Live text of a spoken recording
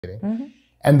Mm-hmm.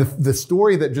 And the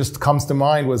story that just comes to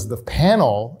mind was the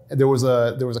panel. There was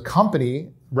a company,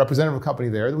 representative company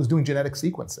there, that was doing genetic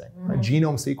sequencing, right?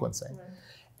 Genome sequencing. Right.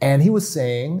 And he was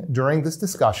saying during this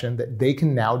discussion that they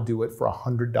can now do it for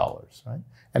 $100, right?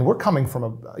 And we're coming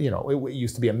from it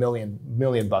used to be $1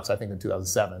 million bucks, I think, in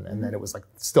 2007, and then it was like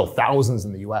still thousands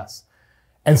in the US.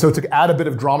 And so to add a bit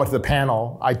of drama to the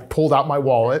panel, I pulled out my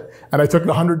wallet and I took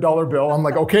the $100 bill. I'm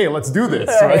like, okay, let's do this.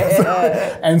 Right?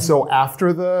 And so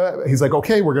after he's like,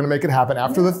 okay, we're going to make it happen.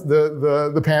 After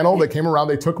the panel, they came around,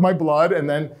 they took my blood, and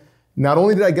then not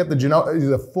only did I get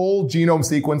the full genome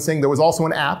sequencing, there was also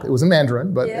an app. It was in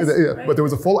Mandarin, but but there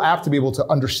was a full app to be able to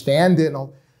understand it, and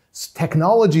all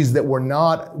technologies that were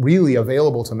not really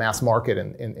available to mass market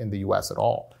in the US at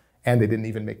all. And they didn't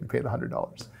even make me pay the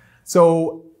 $100.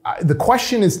 So the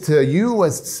question is to you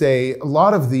as to say, a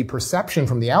lot of the perception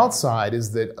from the outside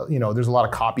is that, there's a lot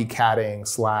of copycatting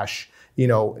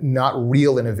 / not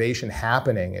real innovation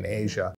happening in Asia.